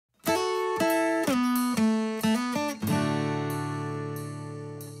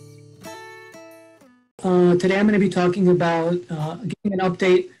Today I'm going to be talking about giving an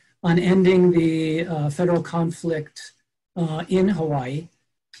update on ending the federal conflict in Hawaii.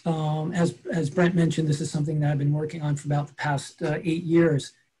 As Brent mentioned, this is something that I've been working on for about the past 8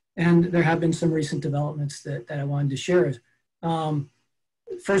 years, and there have been some recent developments that I wanted to share.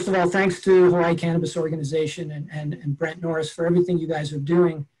 First of all, thanks to Hawaii Cannabis Organization and Brent Norris for everything you guys are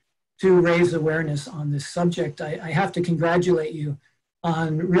doing to raise awareness on this subject. I have to congratulate you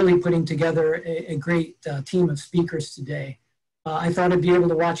on really putting together a great team of speakers today. I thought I'd be able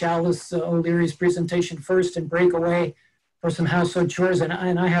to watch Alice O'Leary's presentation first and break away for some household chores, and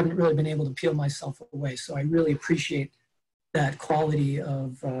I haven't really been able to peel myself away, so I really appreciate that quality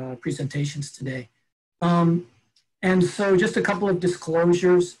of presentations today. And so just a couple of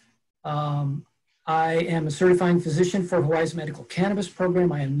disclosures. I am a certifying physician for Hawaii's medical cannabis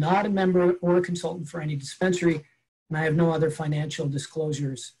program. I am not a member or a consultant for any dispensary, and I have no other financial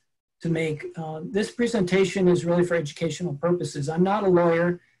disclosures to make. This presentation is really for educational purposes. I'm not a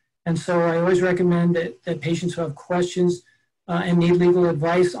lawyer, and so I always recommend that patients who have questions and need legal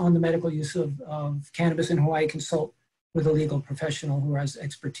advice on the medical use of cannabis in Hawaii consult with a legal professional who has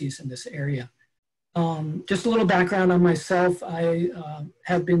expertise in this area. Just a little background on myself. I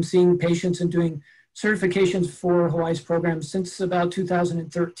have been seeing patients and doing certifications for Hawaii's program since about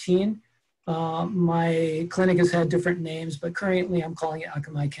 2013. My clinic has had different names, but currently I'm calling it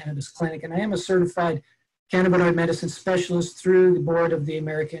Akamai Cannabis Clinic, and I am a certified cannabinoid medicine specialist through the board of the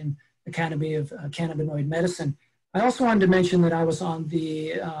American Academy of Cannabinoid Medicine. I also wanted to mention that I was on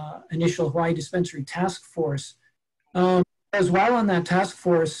the initial Hawaii Dispensary Task Force. As while on that task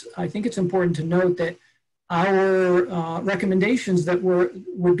force, I think it's important to note that our recommendations that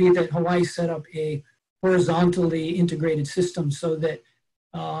would be that Hawaii set up a horizontally integrated system so that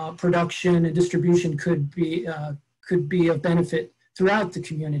production and distribution could be of benefit throughout the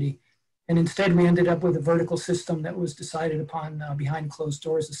community. And instead, we ended up with a vertical system that was decided upon behind closed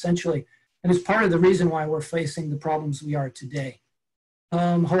doors, essentially. And it's part of the reason why we're facing the problems we are today.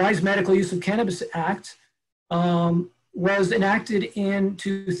 Hawaii's Medical Use of Cannabis Act was enacted in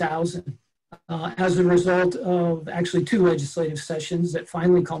 2000 as a result of actually 2 legislative sessions that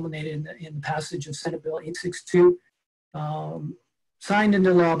finally culminated in the passage of Senate Bill 862, signed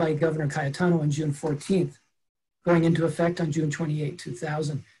into law by Governor Cayetano on June 14th, going into effect on June 28,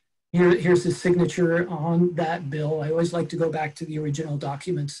 2000. Here's his signature on that bill. I always like to go back to the original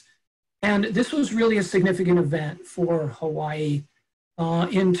documents. And this was really a significant event for Hawaii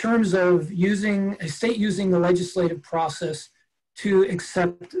in terms of using a state using the legislative process to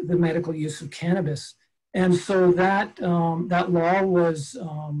accept the medical use of cannabis. And so that law was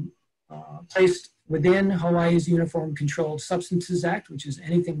placed within Hawaii's Uniform Controlled Substances Act, which is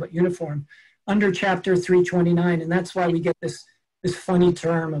anything but uniform, under Chapter 329. And that's why we get this funny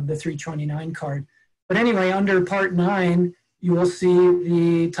term of the 329 card. But anyway, under Part 9, you will see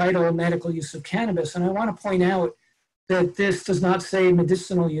the title Medical Use of Cannabis. And I want to point out that this does not say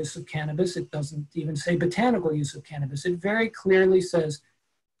medicinal use of cannabis. It doesn't even say botanical use of cannabis. It very clearly says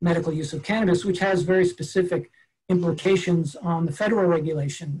medical use of cannabis, which has very specific implications on the federal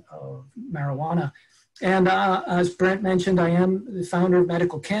regulation of marijuana. And as Brent mentioned, I am the founder of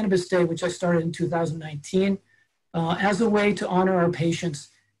Medical Cannabis Day, which I started in 2019 as a way to honor our patients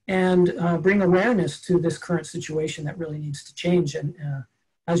and bring awareness to this current situation that really needs to change. And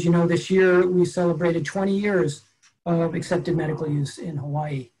as you know, this year we celebrated 20 years of accepted medical use in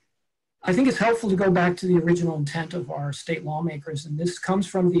Hawaii. I think it's helpful to go back to the original intent of our state lawmakers, and this comes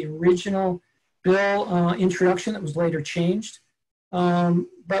from the original bill introduction that was later changed.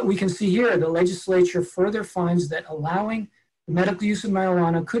 But we can see here the legislature further finds that allowing the medical use of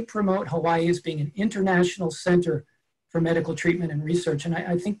marijuana could promote Hawaii as being an international center for medical treatment and research. And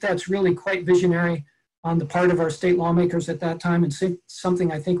I think that's really quite visionary on the part of our state lawmakers at that time, and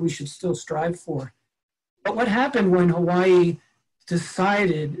something I think we should still strive for. But what happened when Hawaii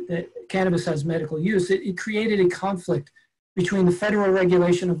decided that cannabis has medical use, it created a conflict between the federal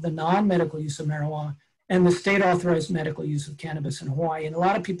regulation of the non-medical use of marijuana and the state-authorized medical use of cannabis in Hawaii. And a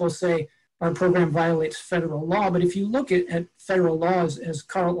lot of people say our program violates federal law, but if you look at federal laws, as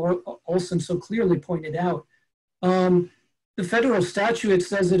Carl Olson so clearly pointed out, the federal statute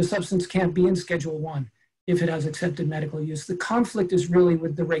says that a substance can't be in Schedule I if it has accepted medical use. The conflict is really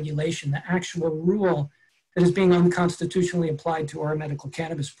with the regulation, the actual rule that is being unconstitutionally applied to our medical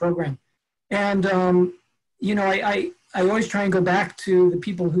cannabis program. And, you know, I always try and go back to the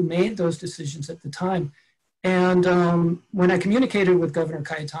people who made those decisions at the time. And when I communicated with Governor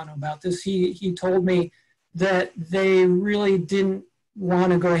Cayetano about this, he told me that they really didn't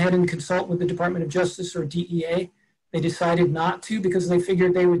want to go ahead and consult with the Department of Justice or DEA. They decided not to because they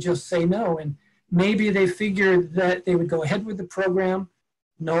figured they would just say no. And maybe they figured that they would go ahead with the program,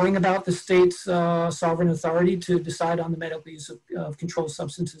 knowing about the state's sovereign authority to decide on the medical use of controlled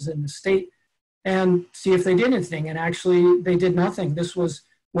substances in the state, and see if they did anything. And actually, they did nothing. This was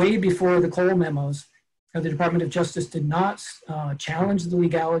way before the Cole memos. The Department of Justice did not challenge the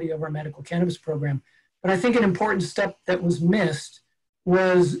legality of our medical cannabis program. But I think an important step that was missed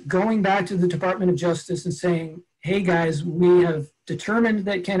was going back to the Department of Justice and saying, hey guys, we have determined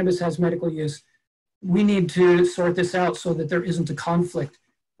that cannabis has medical use. We need to sort this out so that there isn't a conflict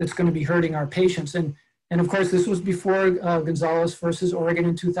that's going to be hurting our patients. And of course, this was before Gonzalez versus Oregon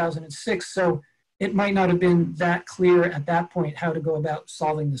in 2006. So it might not have been that clear at that point how to go about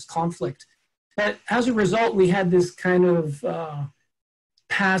solving this conflict. But as a result, we had this kind of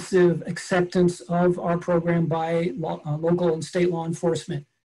passive acceptance of our program by local and state law enforcement,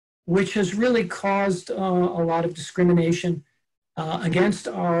 which has really caused a lot of discrimination against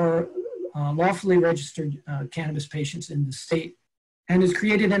our lawfully registered cannabis patients in the state, and has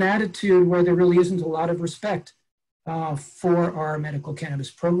created an attitude where there really isn't a lot of respect for our medical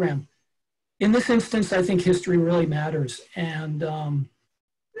cannabis program. In this instance, I think history really matters. And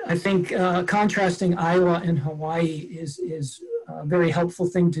I think contrasting Iowa and Hawaii is a very helpful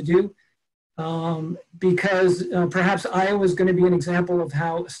thing to do, because perhaps Iowa is going to be an example of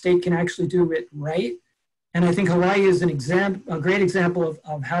how a state can actually do it right. And I think Hawaii is a great example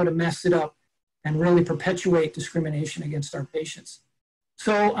of how to mess it up and really perpetuate discrimination against our patients.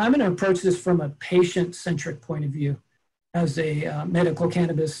 So I'm going to approach this from a patient-centric point of view as a medical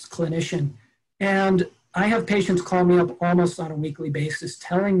cannabis clinician. And I have patients call me up almost on a weekly basis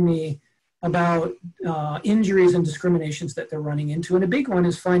telling me about injuries and discriminations that they're running into. And a big one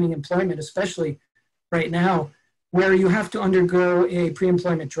is finding employment, especially right now, where you have to undergo a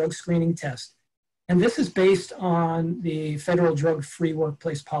pre-employment drug screening test. And this is based on the federal drug-free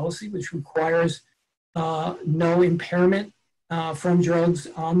workplace policy, which requires no impairment from drugs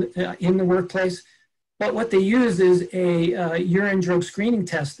in the workplace. But what they use is a urine drug screening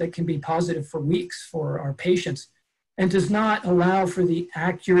test that can be positive for weeks for our patients, and does not allow for the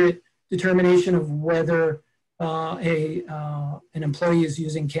accurate determination of whether an employee is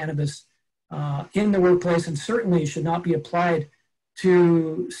using cannabis in the workplace, and certainly should not be applied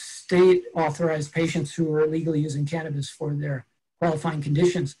to state authorized patients who are illegally using cannabis for their qualifying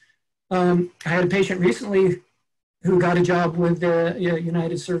conditions. I had a patient recently who got a job with the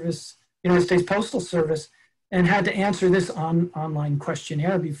United States Postal Service and had to answer this online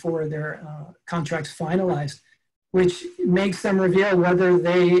questionnaire before their contract's finalized, which makes them reveal whether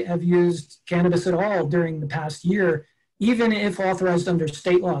they have used cannabis at all during the past year, even if authorized under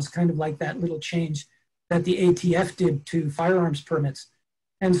state laws, kind of like that little change that the ATF did to firearms permits.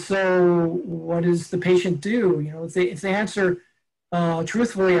 And so what does the patient do? If they answer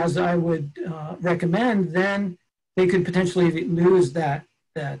truthfully, as I would recommend, then they could potentially lose that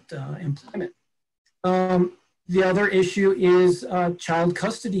employment. The other issue is child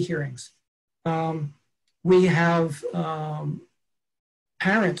custody hearings. We have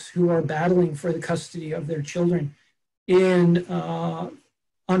parents who are battling for the custody of their children in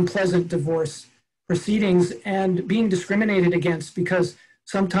unpleasant divorce proceedings and being discriminated against because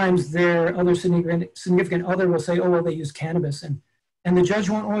sometimes their other significant other will say, oh, well, they use cannabis, and the judge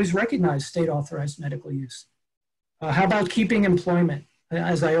won't always recognize state authorized medical use. How about keeping employment?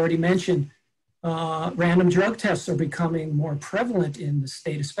 As I already mentioned, random drug tests are becoming more prevalent in the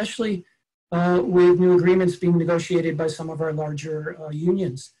state, especially with new agreements being negotiated by some of our larger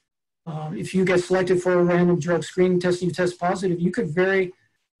unions. If you get selected for a random drug screening test and you test positive, you could very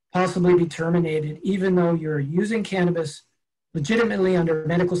possibly be terminated, even though you're using cannabis legitimately under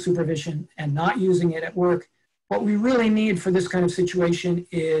medical supervision and not using it at work. What we really need for this kind of situation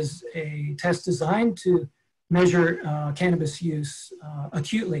is a test designed to measure cannabis use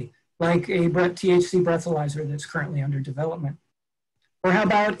acutely, like a THC breathalyzer that's currently under development. Or how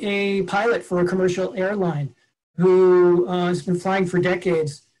about a pilot for a commercial airline who has been flying for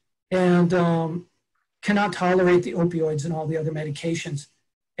decades and cannot tolerate the opioids and all the other medications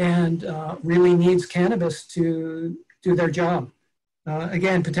and really needs cannabis to do their job.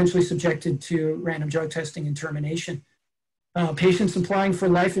 Again, potentially subjected to random drug testing and termination. Patients applying for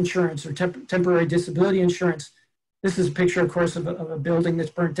life insurance or temporary disability insurance. This is a picture, of course, of a building that's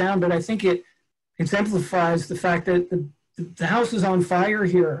burnt down, but I think it exemplifies the fact that the house is on fire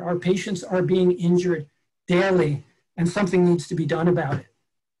here. Our patients are being injured daily, and something needs to be done about it.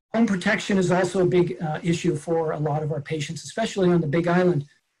 Home protection is also a big issue for a lot of our patients, especially on the Big Island.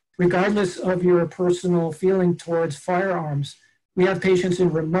 Regardless of your personal feeling towards firearms, we have patients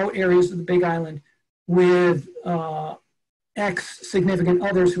in remote areas of the Big Island with ex significant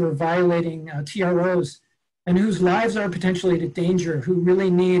others who are violating TROs and whose lives are potentially in danger, who really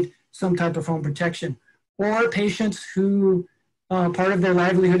need some type of home protection, or patients who part of their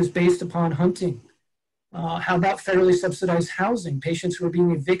livelihood is based upon hunting. How about federally subsidized housing, patients who are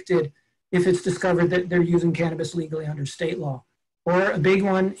being evicted if it's discovered that they're using cannabis legally under state law? Or a big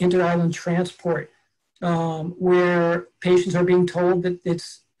one, inter-island transport, where patients are being told that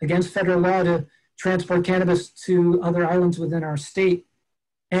it's against federal law to transport cannabis to other islands within our state.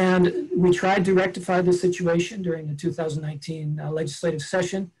 And we tried to rectify the situation during the 2019 legislative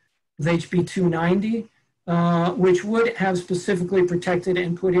session with HB 290, which would have specifically protected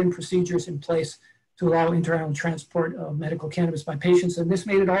and put in procedures in place to allow inter-island transport of medical cannabis by patients. And this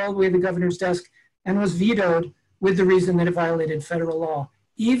made it all the way to the governor's desk and was vetoed with the reason that it violated federal law,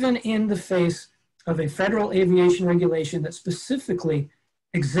 even in the face of a federal aviation regulation that specifically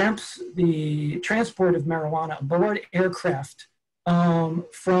exempts the transport of marijuana aboard aircraft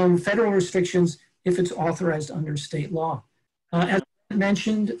from federal restrictions if it's authorized under state law. As I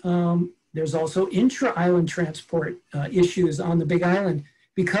mentioned, there's also intra-island transport issues on the Big Island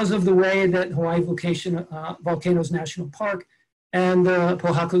because of the way that Hawaii Volcanoes National Park and the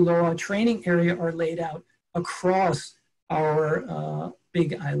Pohakuloa training area are laid out across our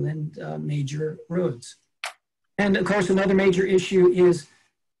Big Island major roads. And of course, another major issue is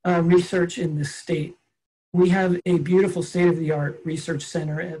research in this state. We have a beautiful state-of-the-art research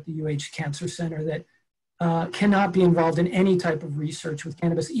center at the UH Cancer Center that cannot be involved in any type of research with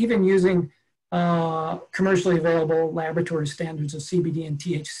cannabis, even using commercially available laboratory standards of CBD and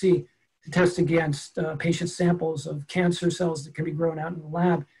THC to test against patient samples of cancer cells that can be grown out in the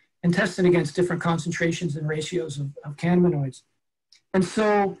lab and tested against different concentrations and ratios of cannabinoids. And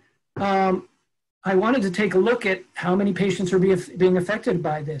so I wanted to take a look at how many patients are being affected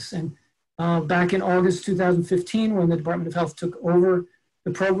by this. And back in August 2015, when the Department of Health took over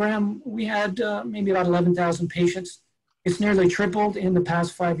the program, we had maybe about 11,000 patients. It's nearly tripled in the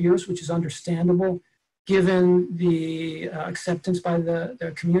past 5 years, which is understandable given the acceptance by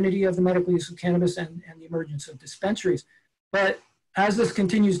the community of the medical use of cannabis and the emergence of dispensaries. But as this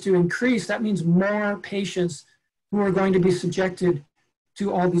continues to increase, that means more patients who are going to be subjected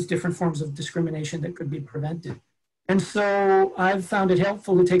to all these different forms of discrimination that could be prevented. And so I've found it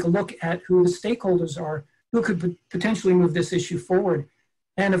helpful to take a look at who the stakeholders are who could potentially move this issue forward.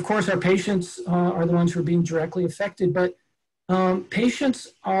 And of course, our patients are the ones who are being directly affected, but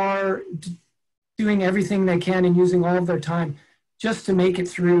patients are doing everything they can and using all of their time just to make it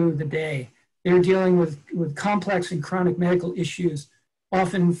through the day. They're dealing with complex and chronic medical issues,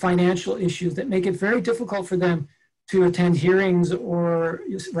 often financial issues that make it very difficult for them to attend hearings or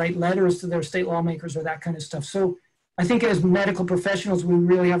write letters to their state lawmakers or that kind of stuff. So I think as medical professionals, we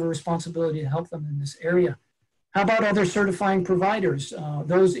really have a responsibility to help them in this area. How about other certifying providers,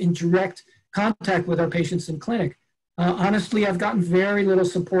 those in direct contact with our patients in clinic? Honestly, I've gotten very little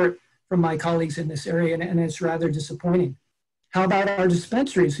support from my colleagues in this area, and it's rather disappointing. How about our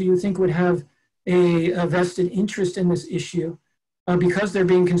dispensaries, who you think would have a vested interest in this issue because they're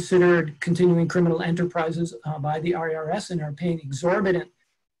being considered continuing criminal enterprises by the IRS and are paying exorbitant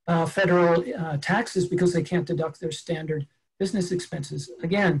federal taxes because they can't deduct their standard business expenses?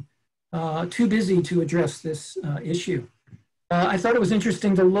 Again, too busy to address this issue. I thought it was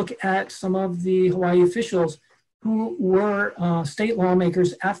interesting to look at some of the Hawaii officials who were state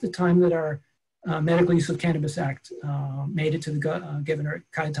lawmakers at the time that our Medical Use of Cannabis Act made it to the Governor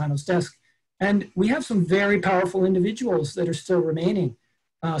Cayetano's desk. And we have some very powerful individuals that are still remaining.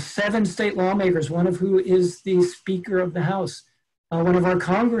 7 state lawmakers, one of who is the Speaker of the House, one of our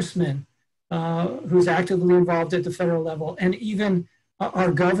congressmen who's actively involved at the federal level, and even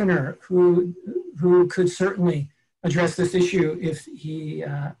our governor who could certainly address this issue if he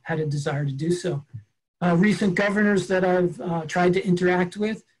had a desire to do so. Recent governors that I've tried to interact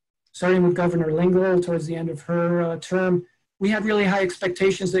with, starting with Governor Lingle towards the end of her term, we had really high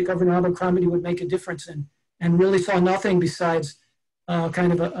expectations that Governor Abercrombie would make a difference and really saw nothing besides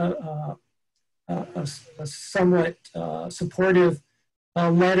kind of a somewhat supportive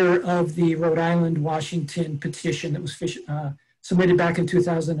letter of the Rhode Island, Washington petition that was submitted back in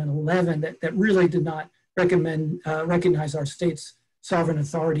 2011 that really did not recognize our state's sovereign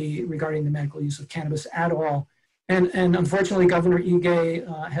authority regarding the medical use of cannabis at all. And unfortunately, Governor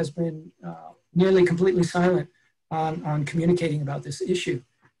Ige has been nearly completely silent on communicating about this issue.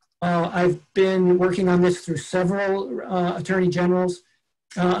 I've been working on this through several attorney generals.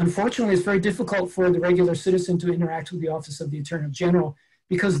 Unfortunately, it's very difficult for the regular citizen to interact with the Office of the Attorney General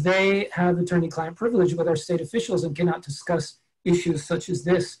because they have attorney-client privilege with our state officials and cannot discuss issues such as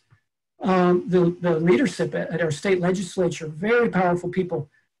this. the leadership at our state legislature, very powerful people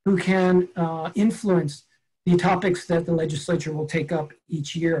who can influence the topics that the legislature will take up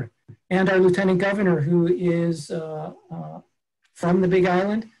each year. And our lieutenant governor, who is from the Big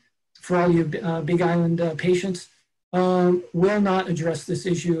Island, for all you Big Island patients, will not address this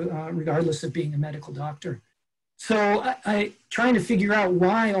issue regardless of being a medical doctor. So I trying to figure out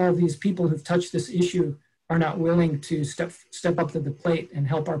why all these people who've touched this issue are not willing to step up to the plate and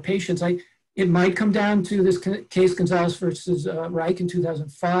help our patients. It might come down to this case Gonzalez versus Reich in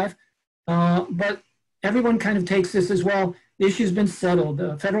 2005, but everyone kind of takes this as, well, the issue's been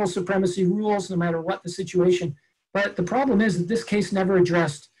settled. Federal supremacy rules no matter what the situation. But the problem is that this case never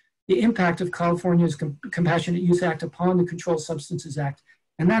addressed the impact of California's Compassionate Use Act upon the Controlled Substances Act.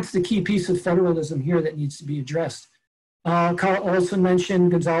 And that's the key piece of federalism here that needs to be addressed. Carl Olson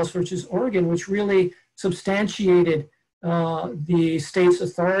mentioned Gonzalez versus Oregon, which really substantiated the state's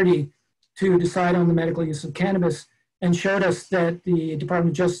authority to decide on the medical use of cannabis, and showed us that the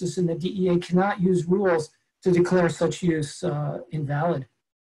Department of Justice and the DEA cannot use rules to declare such use invalid.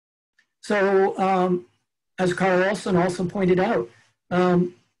 So as Carl Olson also pointed out,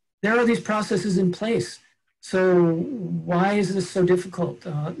 there are these processes in place. So why is this so difficult?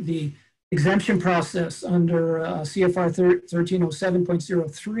 The exemption process under CFR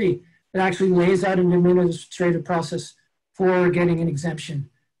 1307.03 that actually lays out an administrative process for getting an exemption.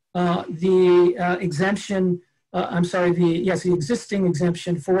 The existing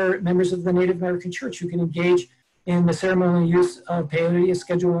exemption for members of the Native American Church who can engage in the ceremonial use of peyote, a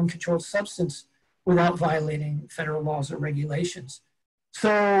Schedule I controlled substance, without violating federal laws or regulations.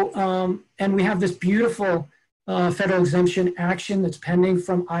 So, and we have this beautiful federal exemption action that's pending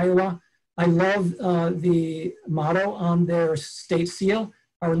from Iowa. I love the motto on their state seal: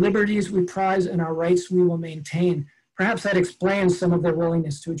 our liberties we prize and our rights we will maintain. Perhaps that explains some of their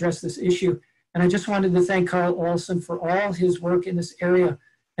willingness to address this issue. And I just wanted to thank Carl Olson for all his work in this area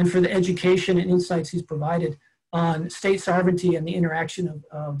and for the education and insights he's provided on state sovereignty and the interaction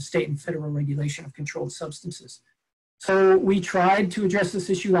of state and federal regulation of controlled substances. So we tried to address this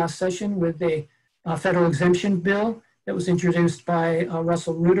issue last session with a federal exemption bill that was introduced by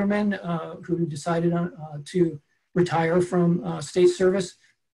Russell Ruderman, who decided to retire from state service.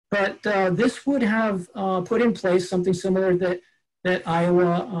 But this would have put in place something similar that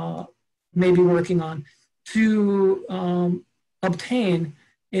Iowa may be working on to obtain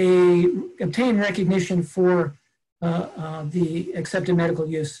recognition for the accepted medical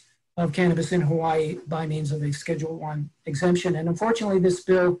use of cannabis in Hawaii by means of a Schedule I exemption. And unfortunately, this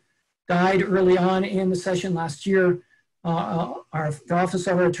bill died early on in the session last year. The Office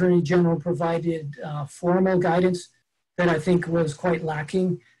of our Attorney General provided formal guidance that I think was quite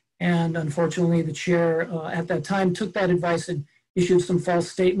lacking. And unfortunately, the chair at that time took that advice and issued some false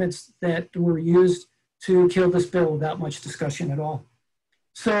statements that were used to kill this bill without much discussion at all.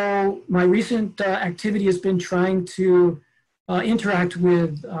 So my recent activity has been trying to interact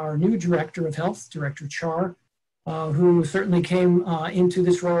with our new Director of Health, Director Char, who certainly came into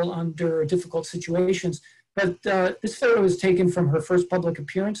this role under difficult situations. But this photo was taken from her first public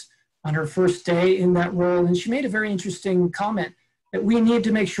appearance on her first day in that role. And she made a very interesting comment that we need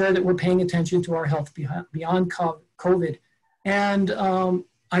to make sure that we're paying attention to our health beyond COVID. And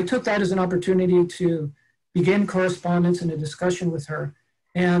I took that as an opportunity to begin correspondence and a discussion with her.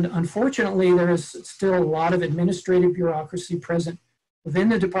 And unfortunately, there is still a lot of administrative bureaucracy present within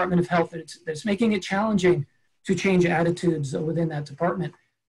the Department of Health that's making it challenging to change attitudes within that department.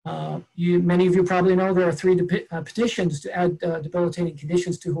 Many of you probably know there are 3 petitions to add debilitating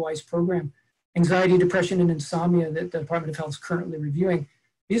conditions to Hawaii's program: anxiety, depression, and insomnia that the Department of Health is currently reviewing.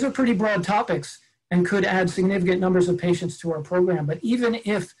 These are pretty broad topics and could add significant numbers of patients to our program. But even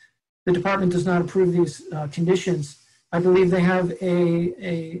if the department does not approve these conditions, I believe they have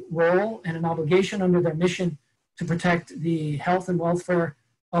a role and an obligation under their mission to protect the health and welfare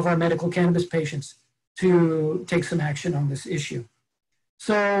of our medical cannabis patients to take some action on this issue.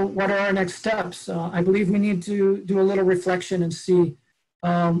 So what are our next steps? I believe we need to do a little reflection and see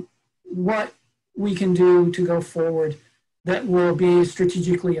what we can do to go forward that will be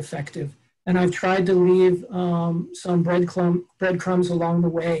strategically effective. And I've tried to leave some breadcrumbs along the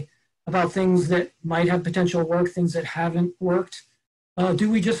way about things that might have potential work, things that haven't worked. Do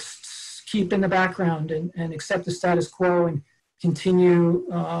we just keep in the background and accept the status quo and continue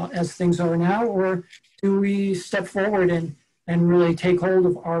as things are now? Or do we step forward and really take hold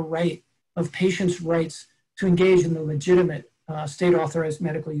of our right, of patients' rights to engage in the legitimate state-authorized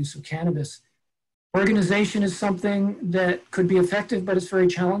medical use of cannabis? Organization is something that could be effective, but it's very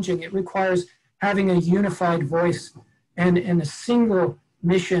challenging. It requires having a unified voice and a single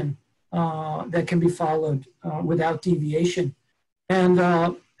mission that can be followed without deviation. And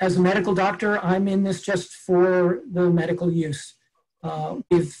as a medical doctor, I'm in this just for the medical use.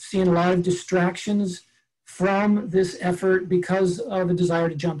 We've seen a lot of distractions from this effort because of a desire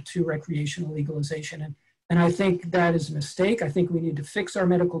to jump to recreational legalization. And I think that is a mistake. I think we need to fix our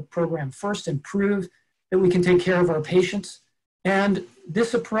medical program first and prove that we can take care of our patients. And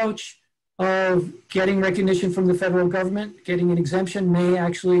this approach of getting recognition from the federal government, getting an exemption, may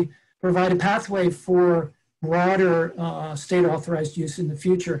actually provide a pathway for broader state authorized use in the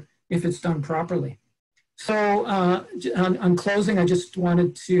future if it's done properly. So on closing, I just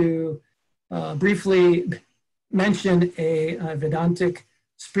wanted to briefly mention a Vedantic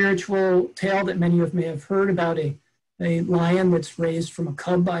spiritual tale that many of you may have heard about a lion that's raised from a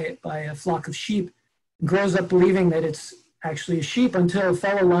cub by a flock of sheep, and grows up believing that it's actually a sheep until a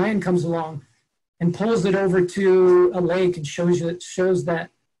fellow lion comes along and pulls it over to a lake and shows that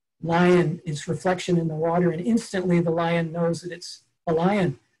lion its reflection in the water, and instantly the lion knows that it's a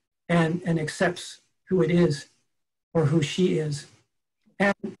lion and accepts who it is or who she is.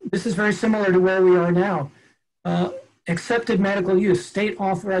 And this is very similar to where we are now. Accepted medical use, state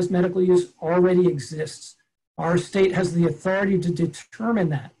authorized medical use already exists. Our state has the authority to determine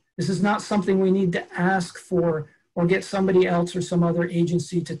that. This is not something we need to ask for or get somebody else or some other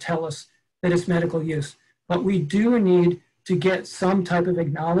agency to tell us that it's medical use. But we do need to get some type of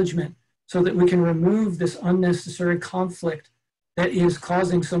acknowledgement so that we can remove this unnecessary conflict that is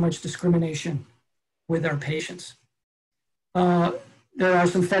causing so much discrimination with our patients. There are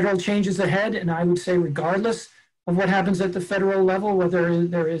some federal changes ahead, and I would say regardless of what happens at the federal level, whether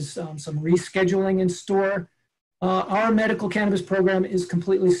there is some rescheduling in store, our medical cannabis program is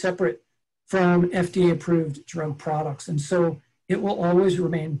completely separate from FDA-approved drug products. And so it will always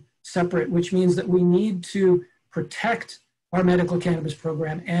remain separate, which means that we need to protect our medical cannabis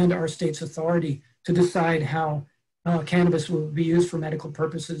program and our state's authority to decide how cannabis will be used for medical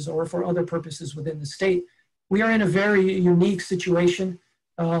purposes or for other purposes within the state. We are in a very unique situation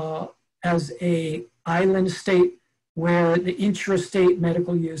as an island state where the intrastate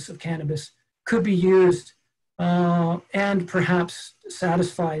medical use of cannabis could be used and perhaps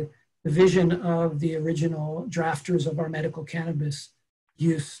satisfy the vision of the original drafters of our Medical Cannabis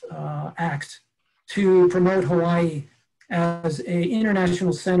Use Act to promote Hawaii as an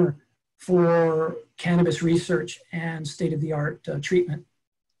international center for cannabis research and state-of-the-art treatment.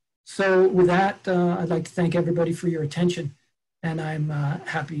 So with that, I'd like to thank everybody for your attention, and I'm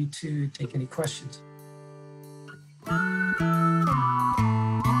happy to take any questions.